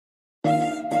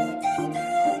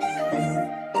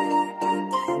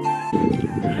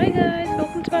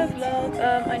my vlog.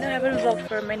 I know I haven't vlogged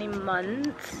for many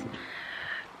months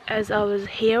as I was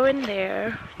here and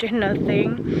there doing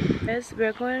nothing. Yes,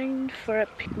 we're going for a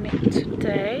picnic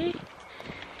today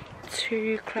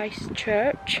to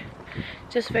Christchurch.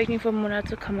 Just waiting for Mona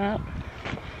to come out.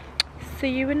 See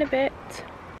you in a bit.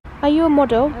 Are you a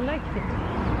model? I like it.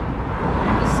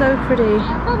 So pretty.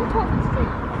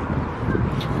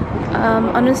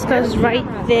 Anushka's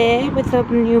right there with her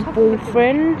new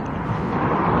boyfriend.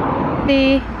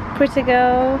 The pretty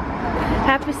girl.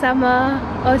 Happy summer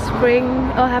or spring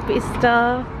or happy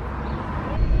Easter.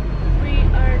 We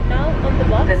are now on the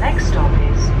bus. The next stop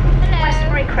is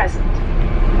Westbury Crescent.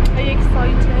 Are you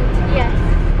excited? Yes.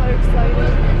 So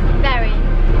excited. Very.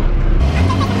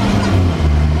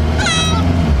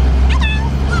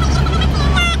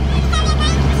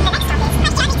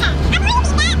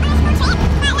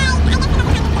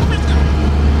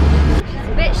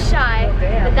 A bit shy,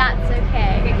 but that's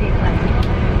okay.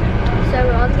 So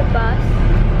we're on the bus.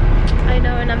 I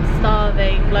know, and I'm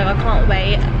starving. Like, I can't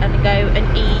wait and go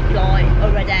and eat like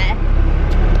already.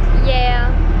 Yeah.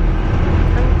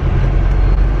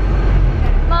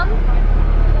 Mom,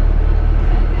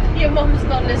 Your mom's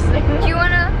not listening. do you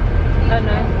wanna? Oh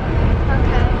no.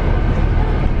 Okay.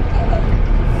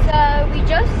 So we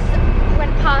just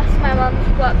went past my mom's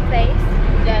workplace.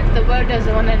 Yeah, the world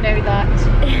doesn't want to know that.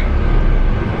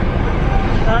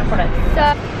 So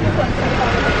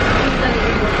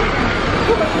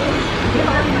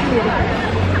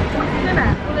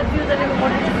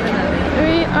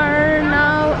We are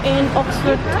now in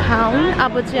Oxford town.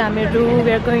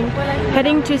 We're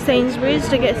heading to Sainsbury's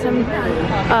to get some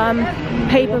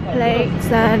paper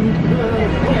plates and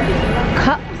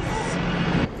cups.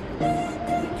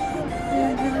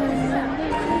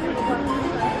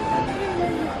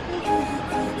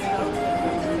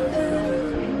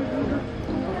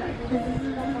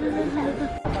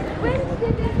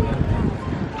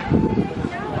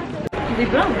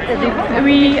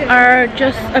 We are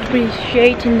just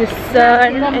appreciating the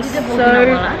sun. It's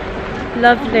so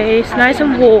lovely. It's nice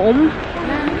and warm.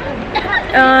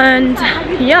 And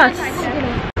yes,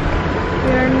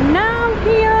 we are now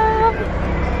here.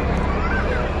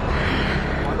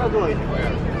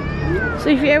 So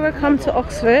if you ever come to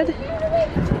Oxford,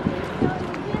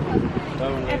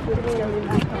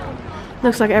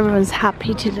 looks like everyone's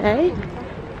happy today.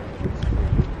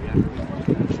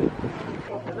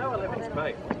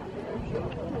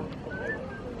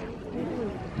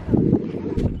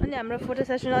 Photo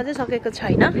session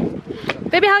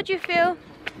Baby, how do you feel?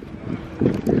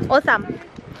 Awesome.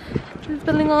 It's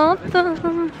feeling awesome.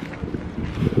 Oh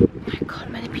my god,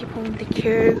 many people in the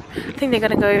queue. I think they're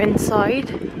gonna go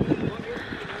inside.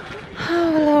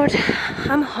 Oh lord,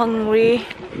 I'm hungry.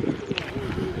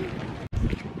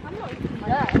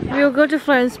 We'll go to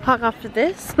Florence Park after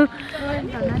this.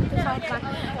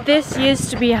 This used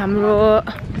to be Hamro.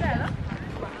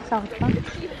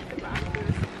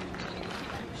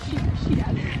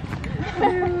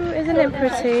 Isn't it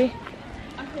pretty?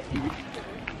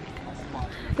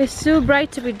 It's too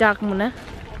bright to be dark, Mona.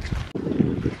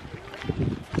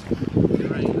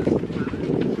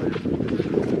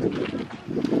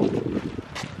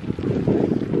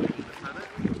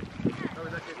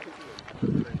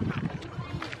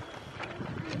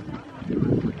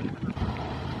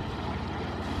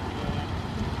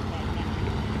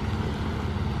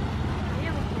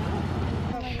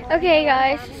 okay,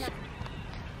 guys.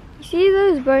 See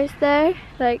those birds there?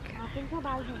 Like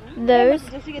those?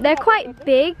 They're quite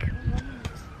big.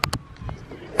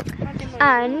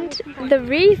 And the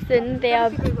reason they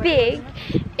are big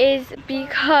is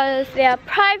because they are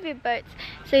private boats.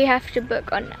 So you have to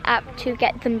book on an app to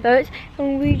get them boats.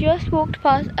 And we just walked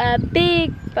past a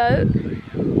big boat.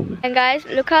 And guys,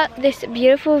 look at this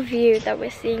beautiful view that we're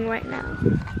seeing right now.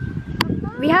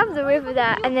 We have the river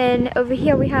there, and then over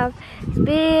here we have this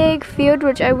big field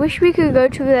which I wish we could go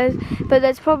to, but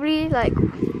there's probably like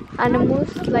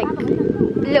animals, like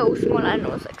little small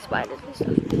animals like spiders and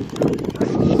stuff.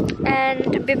 And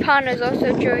Bipana is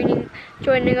also joining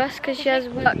us because she has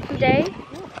work today.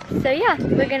 So yeah,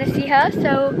 we're gonna see her.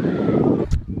 So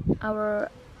our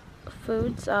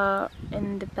foods are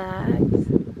in the bags.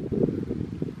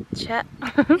 Chat.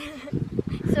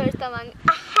 So it's tamang.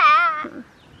 Aha!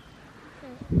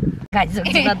 This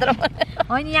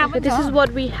is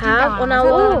what we have on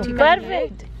our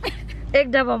perfect.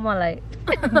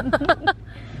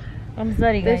 I'm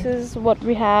sorry guys. This is what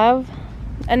we have.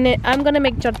 And I'm gonna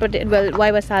make chotpati. Well,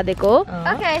 why was ko?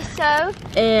 Okay, so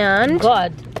And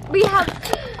God, we have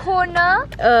corner.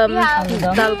 We have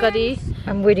dal curry.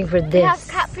 I'm waiting for this. We have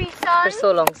Capri Sun for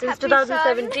so long, since Capri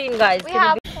 2017, guys. We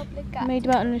have Made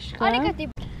by Anushka.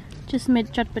 Just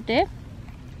made chatpate.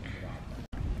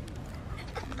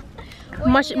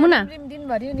 Muna.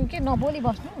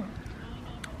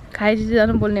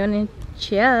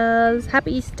 Cheers.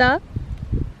 Happy Easter.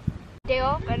 Day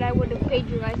off and I would have paid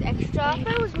you guys extra. If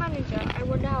I was manager, I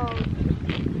wonder how I would.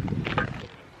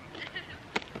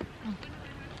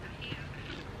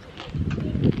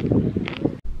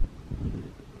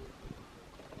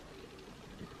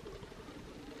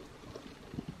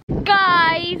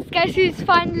 Guys who's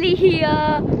finally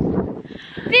here?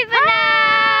 Vivana!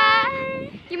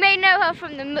 You may know her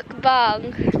from the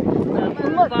mukbang. The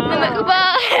mukbang.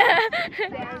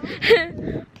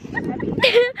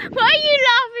 Why are you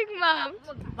laughing, Mom?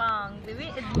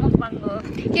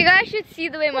 You guys should see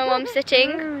the way my mom's sitting.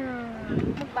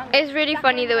 It's really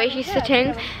funny the way she's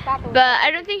sitting, but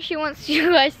I don't think she wants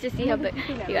you guys to see her, but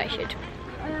you guys should.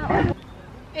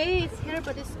 Hey, it's here,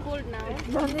 but it's cold now.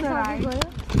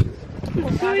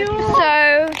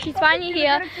 So she's finally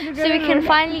here, so we can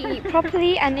finally eat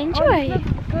properly and enjoy.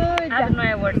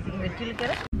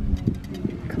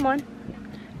 Come on. Oh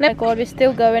my god, we're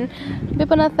still going.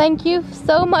 Vipana, thank you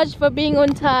so much for being on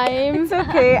time. It's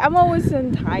okay, I'm always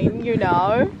on time, you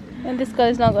know. And this girl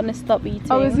is not gonna stop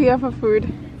eating. I was here for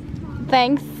food.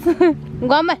 Thanks.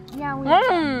 Guama.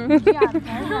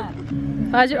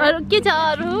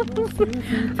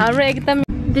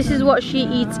 This is what she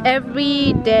eats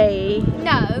every day.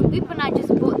 No, Vipana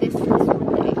just bought this for this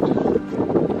one day.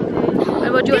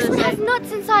 What do you This want one to has say?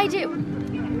 nuts inside it.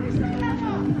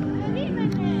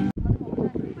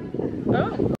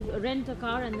 Rent a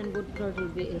car and then go to Turtle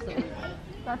Bay.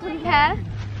 Yeah.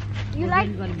 You like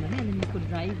And then you could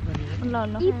drive. No.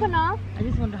 Ipana? I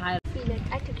just want to hire. Feel it.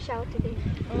 I took a shower today.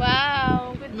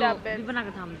 Wow. Good No, job, babe. Vipana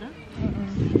ka tham tha.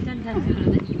 10 times you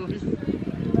know that you go to.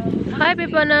 Hi,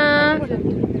 Vipana.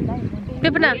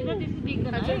 Vipana.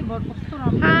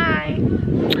 Hi.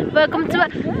 Welcome to.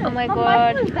 Oh my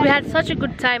god. We had such a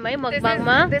good time, eh? Mukbang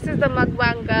ma. This is the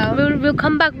mukbang girl. We'll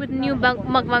come back with new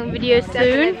mukbang videos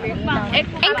soon.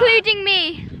 Including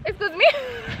me. Excuse me.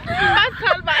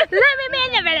 Let me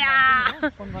in the video.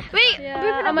 Wait,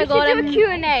 Yeah. Oh my we god. should do a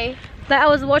Q&A. Like I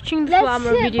was watching the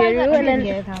farmer sit video by the- and then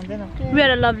we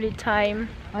had a lovely time.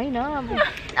 I'm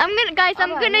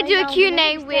gonna do a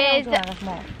Q&A with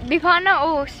Vipana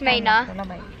or Smaina.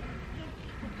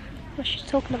 What's she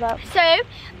talking about? So,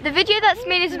 the video that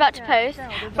Smaina is about to post,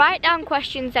 write down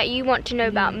questions that you want to know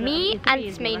about me and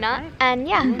Smaina, and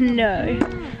yeah. No.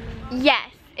 Yes.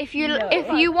 If you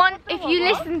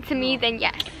listen to me, then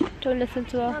yes. Don't listen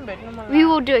to her. We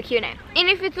will do a Q&A. And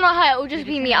if it's not her, it will just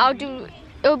be me.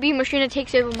 It'll be Mashina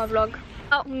takes over my vlog.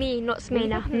 Oh, me, not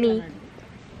Smaina. Me.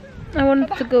 I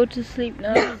wanted to go to sleep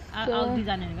now. So.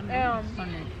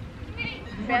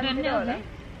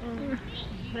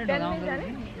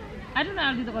 I don't know.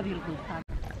 I'll do the coffee.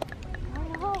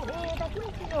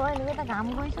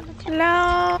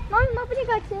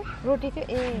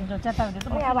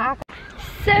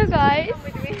 So guys,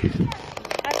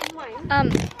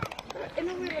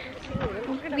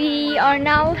 we are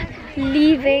now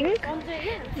leaving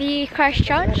the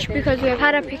Christchurch because we have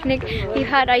had a picnic, we've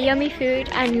had our yummy food,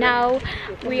 and now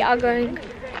we are going,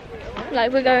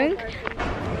 we're going.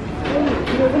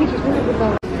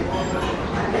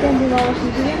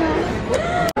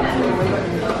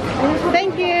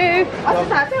 Thank you.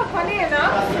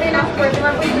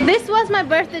 This was my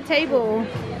birthday table.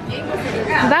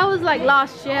 That was like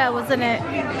last year, wasn't it?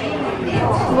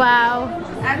 Wow.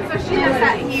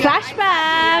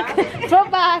 Flashback.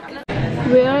 Throwback.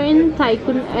 We are in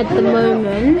Thaikun at the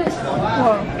moment.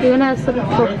 We're gonna have some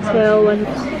cocktail and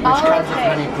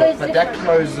But that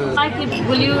closes.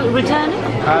 Will you return it?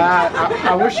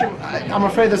 I wish you, I'm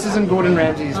afraid this isn't Gordon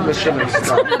Ramsay's Michelin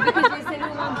star.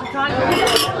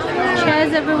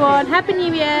 cheers everyone. Happy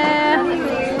New Year.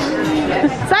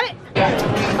 Sorry.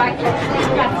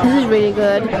 This is really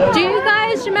good. Do you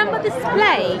guys remember this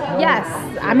play? Yes.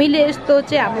 हामीले यस्तो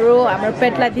चाहिँ हाम्रो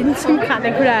पेटलाई दिन्छौं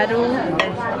खानेकुराहरु.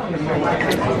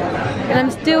 And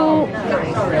I'm still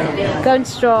going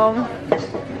strong.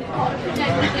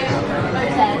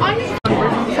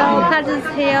 So Kat is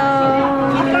here.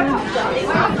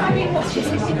 She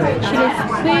is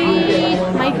sweet,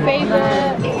 my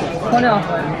favorite. Oh no.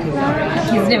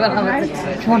 He's never had it.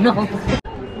 Oh no.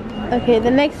 Okay,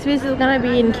 the next visit is gonna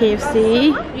be in KFC.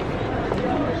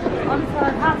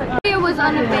 It was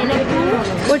unavailable.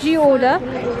 What do you order?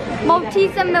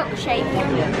 Maltese and milkshake.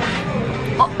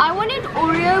 I wanted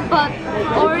Oreo, but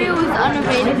Oreo was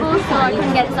unavailable, so I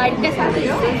couldn't get it. So I guess I'll do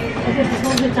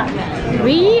this.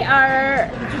 We are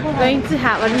going to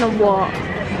have, I don't know what,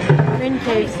 we're in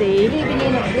KFC.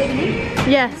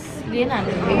 Yes.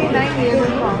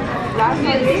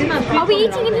 Are we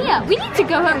eating in here? We need to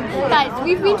go home. Guys,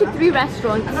 we've been to 3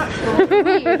 restaurants.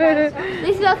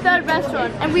 This is our 3rd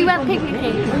restaurant and we went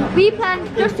picnicking. We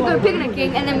planned just to go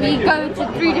picnicking and then we go to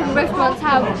 3 different restaurants,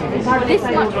 have this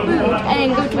much food and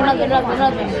then go to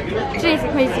another. Today's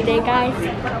a crazy day, guys.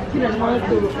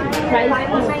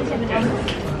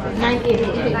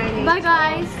 Bye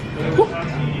guys.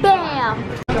 Bam.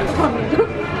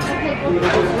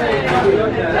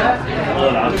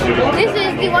 This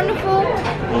is the wonderful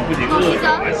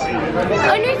pizza. The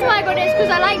only reason why I got it is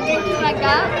because I like drinking like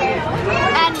that.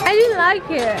 And I didn't like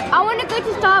it. I want to go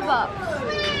to Starbucks.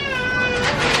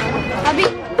 I've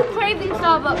been craving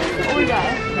Starbucks all day.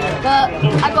 But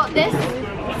I got this.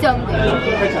 Caramel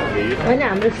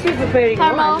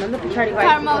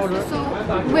salt,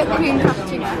 whipped cream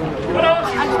cappuccino.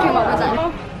 I just came up with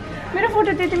that. मेरो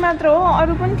photo त्यति मात्र हो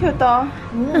अरु पनि थियो त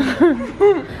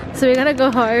So we're gonna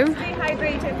go home. Stay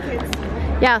hydrated, kids.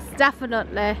 Yes,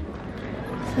 definitely.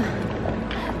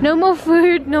 No more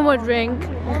food, no more drink.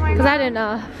 Because I don't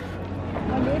know.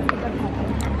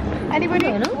 Anybody?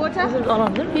 Water?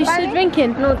 You still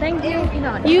drinking? No, thank you.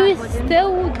 You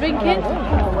still drinking?